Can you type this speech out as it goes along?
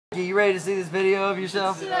you ready to see this video of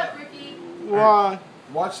yourself? Sit up, Ricky. Why?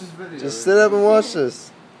 Watch this video. Just sit up and watch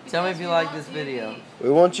this. Tell me if you like this video. We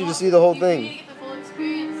want you to see the whole You thing. need to get the full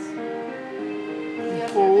experience. You have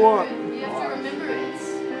to For remember what? it. You have to remember it.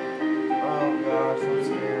 Oh gosh, I'm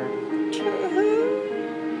scared.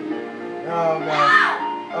 Oh gosh.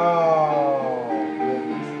 Oh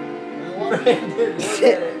goodness.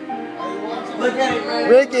 Look at it, Brandon.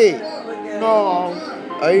 Ricky! No.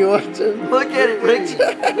 Are you watching? Look at it, Ricky.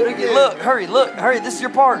 Ricky, look, hurry, this is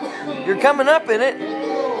your part. You're coming up in it.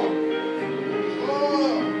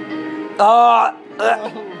 Oh,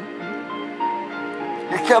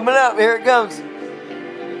 you're coming up. Here it comes.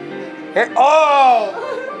 Here. Oh!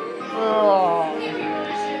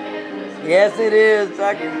 Yes, it is. No,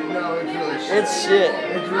 it's really shit. It's shit.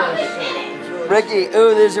 It's really shit. It's really Ricky,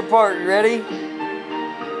 ooh, there's your part. You ready?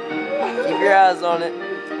 Keep your eyes on it.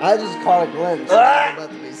 I just caught a glimpse. Ah! I'm about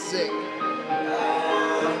to be sick.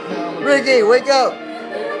 Ricky, wake up!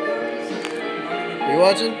 Are you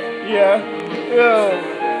watching? Yeah.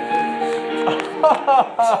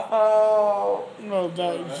 No,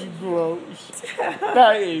 that is gross.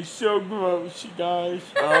 That is so gross, you guys.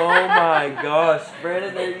 Oh my gosh.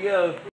 Brandon, there you go.